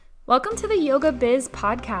Welcome to the Yoga Biz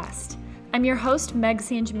podcast. I'm your host, Meg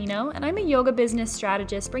Sangemino, and I'm a yoga business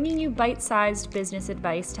strategist bringing you bite-sized business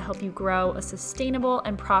advice to help you grow a sustainable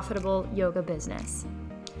and profitable yoga business.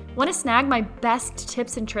 Want to snag my best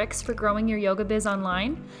tips and tricks for growing your yoga biz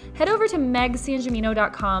online? Head over to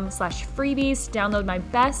megsangemino.com/freebies to download my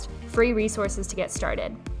best free resources to get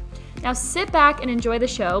started. Now sit back and enjoy the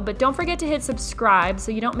show, but don't forget to hit subscribe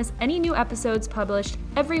so you don't miss any new episodes published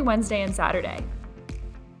every Wednesday and Saturday.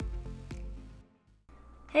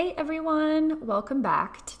 Hey everyone, welcome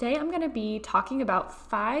back. Today I'm going to be talking about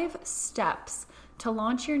 5 steps to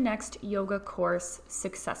launch your next yoga course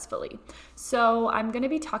successfully. So I'm going to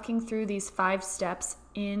be talking through these 5 steps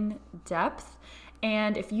in depth.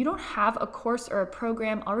 And if you don't have a course or a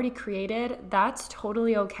program already created, that's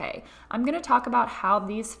totally okay. I'm going to talk about how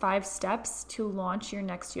these 5 steps to launch your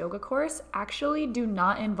next yoga course actually do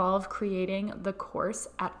not involve creating the course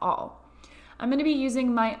at all. I'm going to be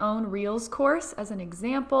using my own Reels course as an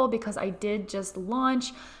example because I did just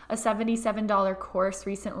launch a $77 course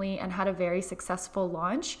recently and had a very successful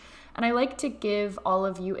launch. And I like to give all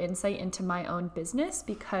of you insight into my own business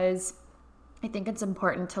because I think it's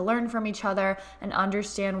important to learn from each other and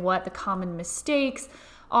understand what the common mistakes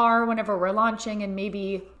are whenever we're launching, and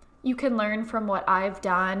maybe you can learn from what I've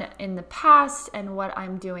done in the past and what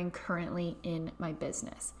I'm doing currently in my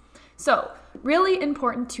business. So, really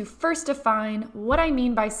important to first define what I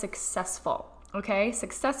mean by successful, okay?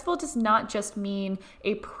 Successful does not just mean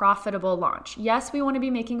a profitable launch. Yes, we want to be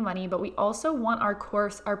making money, but we also want our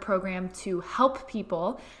course, our program to help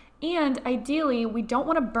people. And ideally, we don't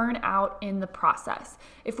want to burn out in the process.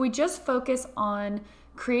 If we just focus on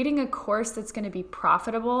creating a course that's going to be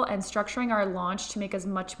profitable and structuring our launch to make as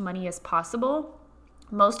much money as possible,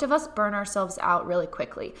 most of us burn ourselves out really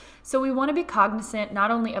quickly. So we want to be cognizant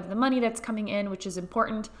not only of the money that's coming in, which is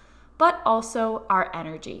important, but also our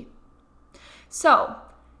energy. So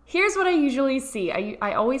here's what I usually see.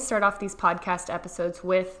 I always start off these podcast episodes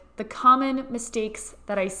with the common mistakes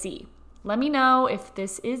that I see. Let me know if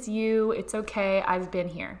this is you. It's okay. I've been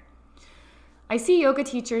here. I see yoga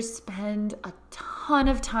teachers spend a ton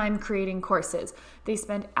of time creating courses. They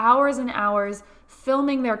spend hours and hours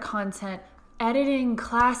filming their content, editing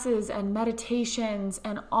classes and meditations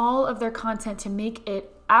and all of their content to make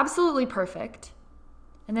it absolutely perfect.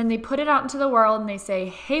 And then they put it out into the world and they say,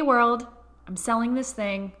 "Hey world, I'm selling this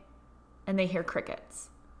thing," and they hear crickets.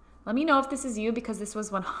 Let me know if this is you, because this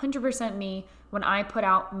was 100% me when I put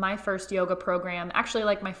out my first yoga program, actually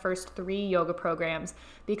like my first 3 yoga programs,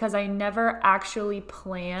 because I never actually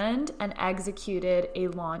planned and executed a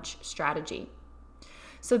launch strategy.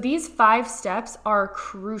 So these 5 steps are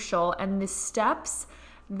crucial, and the steps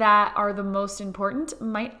that are the most important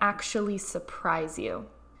might actually surprise you.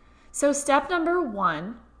 So step number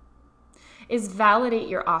 1 is validate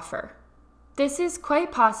your offer. This is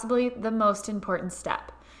quite possibly the most important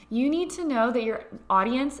step. You need to know that your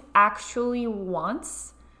audience actually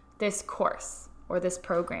wants this course or this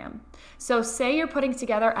program. So say you're putting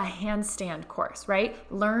together a handstand course, right?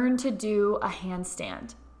 Learn to do a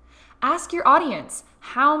handstand. Ask your audience,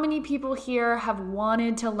 how many people here have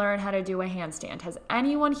wanted to learn how to do a handstand? Has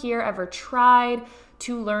anyone here ever tried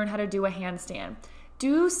to learn how to do a handstand?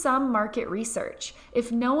 Do some market research.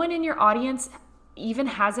 If no one in your audience even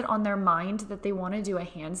has it on their mind that they want to do a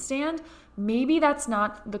handstand, maybe that's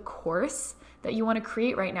not the course that you want to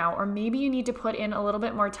create right now, or maybe you need to put in a little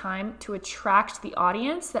bit more time to attract the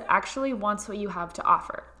audience that actually wants what you have to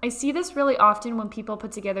offer. I see this really often when people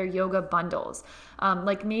put together yoga bundles,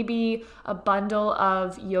 like maybe a bundle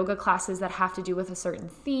of yoga classes that have to do with a certain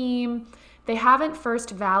theme. They haven't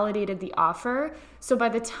first validated the offer, so by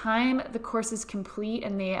the time the course is complete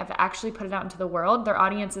and they have actually put it out into the world, their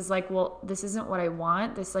audience is like, well, this isn't what I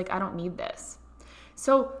want. I don't need this.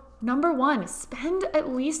 So number 1, spend at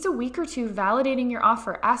least a week or 2 validating your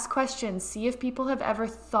offer. Ask questions. See if people have ever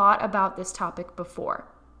thought about this topic before.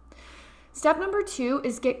 Step number 2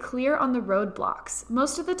 is get clear on the roadblocks.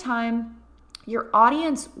 Most of the time, your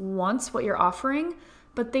audience wants what you're offering,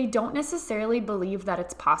 but they don't necessarily believe that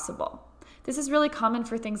it's possible. This is really common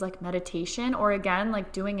for things like meditation or, again,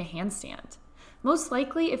 like doing a handstand. Most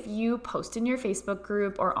likely, if you post in your Facebook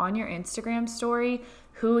group or on your Instagram story,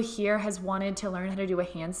 who here has wanted to learn how to do a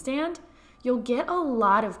handstand, you'll get a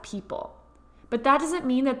lot of people. But that doesn't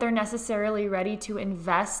mean that they're necessarily ready to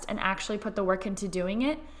invest and actually put the work into doing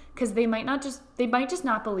it, because they might just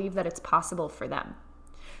not believe that it's possible for them.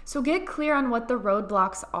 So get clear on what the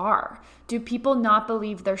roadblocks are. Do people not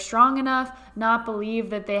believe they're strong enough, not believe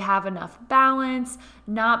that they have enough balance,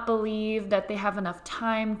 not believe that they have enough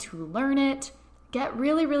time to learn it? Get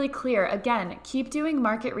really, really clear. Again, keep doing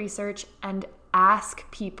market research and ask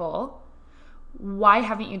people, why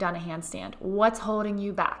haven't you done a handstand? What's holding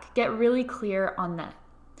you back? Get really clear on that.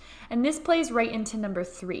 And this plays right into number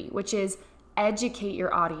 3, which is educate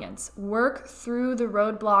your audience. Work through the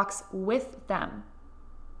roadblocks with them.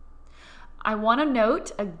 I want to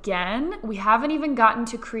note again, we haven't even gotten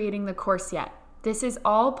to creating the course yet. This is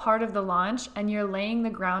all part of the launch, and you're laying the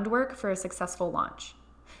groundwork for a successful launch.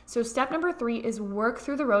 So step number 3 is work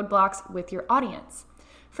through the roadblocks with your audience.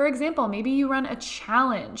 For example, maybe you run a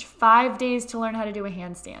challenge, 5 days to learn how to do a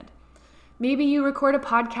handstand. Maybe you record a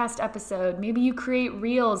podcast episode. Maybe you create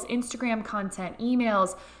reels, Instagram content,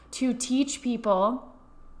 emails to teach people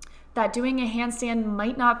that doing a handstand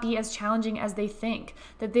might not be as challenging as they think,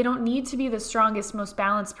 that they don't need to be the strongest, most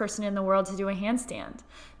balanced person in the world to do a handstand.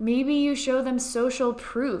 Maybe you show them social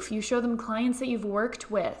proof. You show them clients that you've worked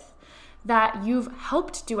with, that you've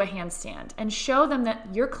helped do a handstand, and show them that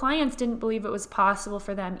your clients didn't believe it was possible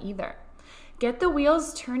for them either. Get the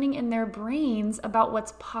wheels turning in their brains about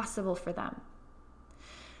what's possible for them.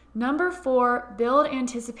 Number 4, build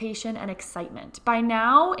anticipation and excitement. By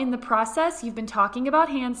now in the process, you've been talking about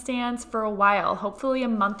handstands for a while, hopefully a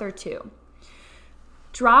month or 2.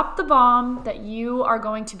 Drop the bomb that you are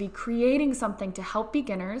going to be creating something to help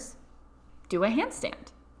beginners do a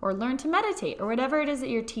handstand or learn to meditate or whatever it is that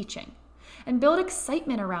you're teaching. And build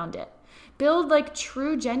excitement around it. Build like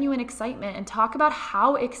true, genuine excitement and talk about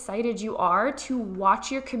how excited you are to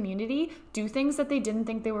watch your community do things that they didn't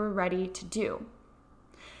think they were ready to do.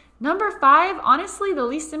 Number 5, honestly, the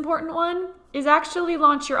least important one is actually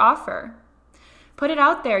launch your offer. Put it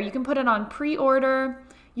out there. You can put it on pre-order.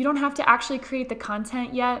 You don't have to actually create the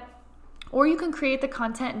content yet. Or you can create the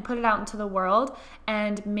content and put it out into the world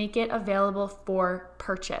and make it available for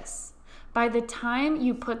purchase. By the time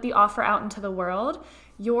you put the offer out into the world,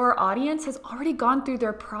 your audience has already gone through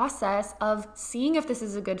their process of seeing if this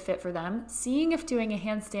is a good fit for them, seeing if doing a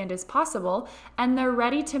handstand is possible, and they're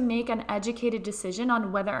ready to make an educated decision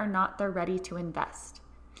on whether or not they're ready to invest.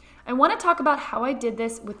 I want to talk about how I did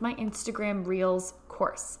this with my Instagram Reels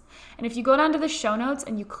course. And if you go down to the show notes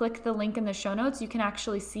and you click the link in the show notes, you can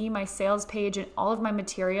actually see my sales page and all of my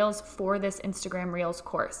materials for this Instagram Reels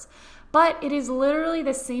course. But it is literally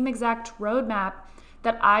the same exact roadmap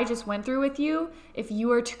that I just went through with you if you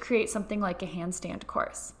were to create something like a handstand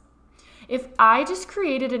course. If I just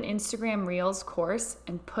created an Instagram Reels course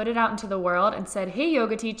and put it out into the world and said, hey,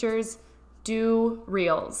 yoga teachers, do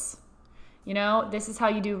Reels. You know, this is how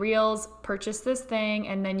you do Reels, purchase this thing,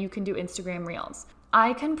 and then you can do Instagram Reels.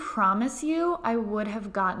 I can promise you I would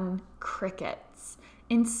have gotten crickets.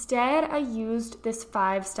 Instead, I used this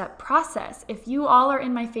 5-step process. If you all are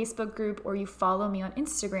in my Facebook group or you follow me on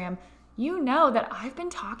Instagram, you know that I've been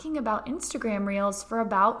talking about Instagram Reels for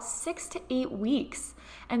about 6 to 8 weeks,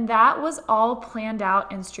 and that was all planned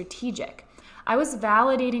out and strategic. I was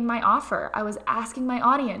validating my offer. I was asking my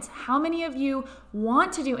audience, how many of you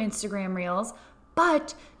want to do Instagram Reels,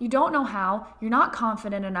 but you don't know how, you're not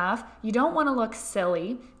confident enough, you don't want to look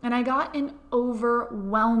silly, and I got an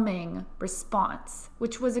overwhelming response,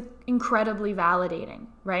 which was incredibly validating,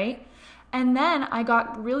 right? And then I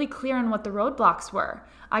got really clear on what the roadblocks were.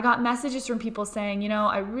 I got messages from people saying, you know,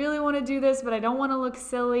 I really want to do this, but I don't want to look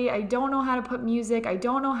silly. I don't know how to put music. I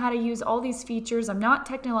don't know how to use all these features. I'm not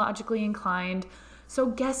technologically inclined. So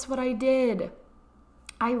guess what I did?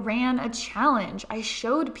 I ran a challenge. I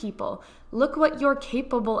showed people, look what you're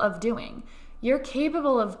capable of doing. You're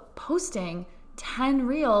capable of posting 10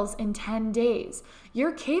 reels in 10 days.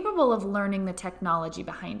 You're capable of learning the technology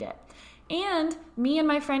behind it. And me and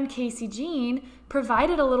my friend Casey Jean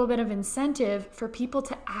provided a little bit of incentive for people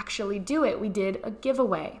to actually do it. We did a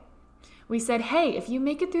giveaway. We said, hey, if you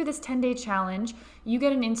make it through this 10-day challenge, you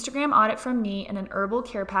get an Instagram audit from me and an herbal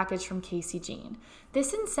care package from Casey Jean.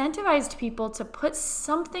 This incentivized people to put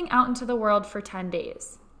something out into the world for 10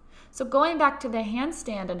 days. So going back to the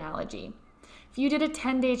handstand analogy, if you did a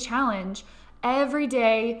 10-day challenge, every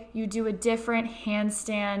day you do a different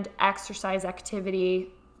handstand exercise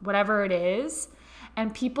activity, whatever it is,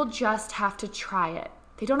 and people just have to try it.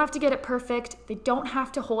 They don't have to get it perfect. They don't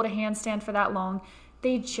have to hold a handstand for that long.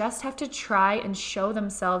 They just have to try and show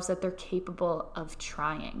themselves that they're capable of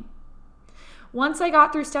trying. Once I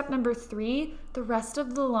got through step number 3, the rest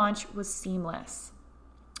of the launch was seamless.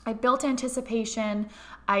 I built anticipation.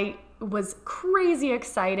 I was crazy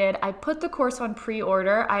excited. I put the course on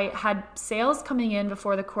pre-order. I had sales coming in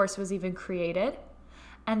before the course was even created.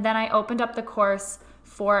 And then I opened up the course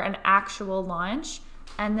for an actual launch,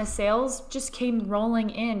 and the sales just came rolling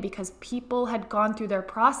in because people had gone through their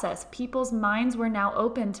process. People's minds were now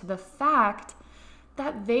open to the fact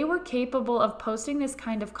that they were capable of posting this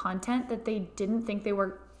kind of content that they didn't think they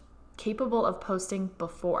were capable of posting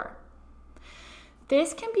before.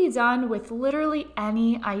 This can be done with literally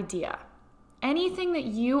any idea. Anything that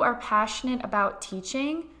you are passionate about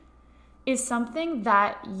teaching is something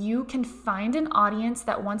that you can find an audience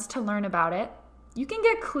that wants to learn about it. You can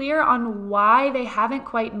get clear on why they haven't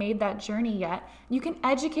quite made that journey yet. You can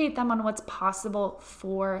educate them on what's possible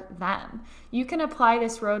for them. You can apply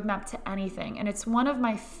this roadmap to anything. And it's one of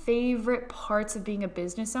my favorite parts of being a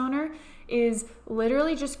business owner is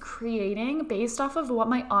literally just creating based off of what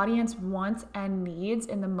my audience wants and needs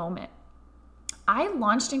in the moment. I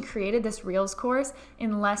launched and created this Reels course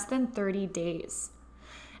in less than 30 days.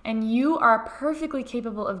 And you are perfectly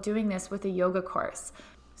capable of doing this with a yoga course.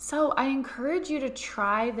 So I encourage you to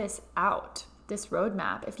try this out, this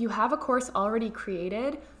roadmap. If you have a course already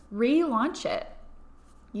created, relaunch it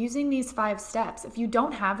using these 5 steps. If you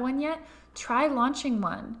don't have one yet, try launching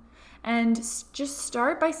one. And just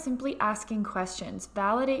start by simply asking questions.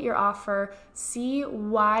 Validate your offer. See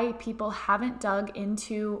why people haven't dug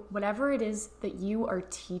into whatever it is that you are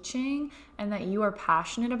teaching and that you are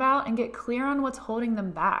passionate about, and get clear on what's holding them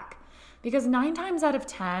back. Because 9 times out of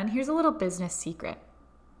 10, here's a little business secret.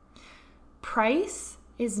 Price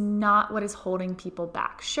is not what is holding people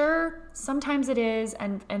back. Sure, sometimes it is,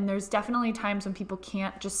 and there's definitely times when people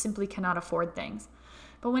simply cannot afford things.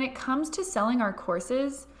 But when it comes to selling our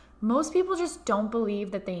courses, most people just don't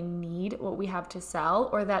believe that they need what we have to sell,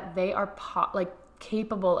 or that they are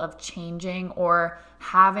capable of changing or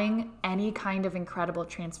having any kind of incredible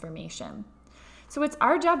transformation. So it's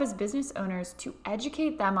our job as business owners to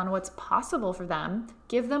educate them on what's possible for them,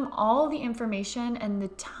 give them all the information and the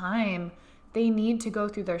time they need to go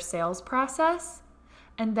through their sales process,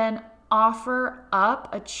 and then offer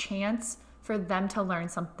up a chance for them to learn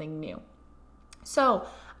something new. So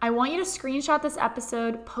I want you to screenshot this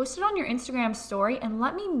episode, post it on your Instagram story, and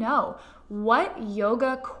let me know what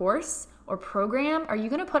yoga course or program are you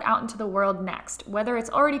going to put out into the world next, whether it's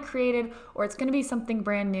already created or it's going to be something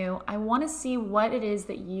brand new. I want to see what it is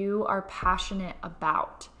that you are passionate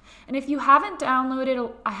about. And if you haven't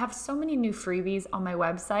downloaded, I have so many new freebies on my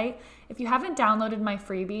website. If you haven't downloaded my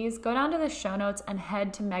freebies, go down to the show notes and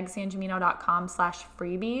head to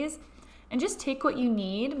megsangemino.com/freebies and just take what you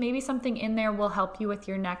need. Maybe something in there will help you with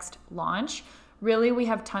your next launch. Really, we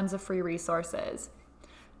have tons of free resources.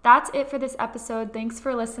 That's it for this episode. Thanks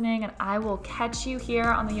for listening, and I will catch you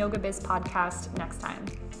here on the Yoga Biz podcast next time.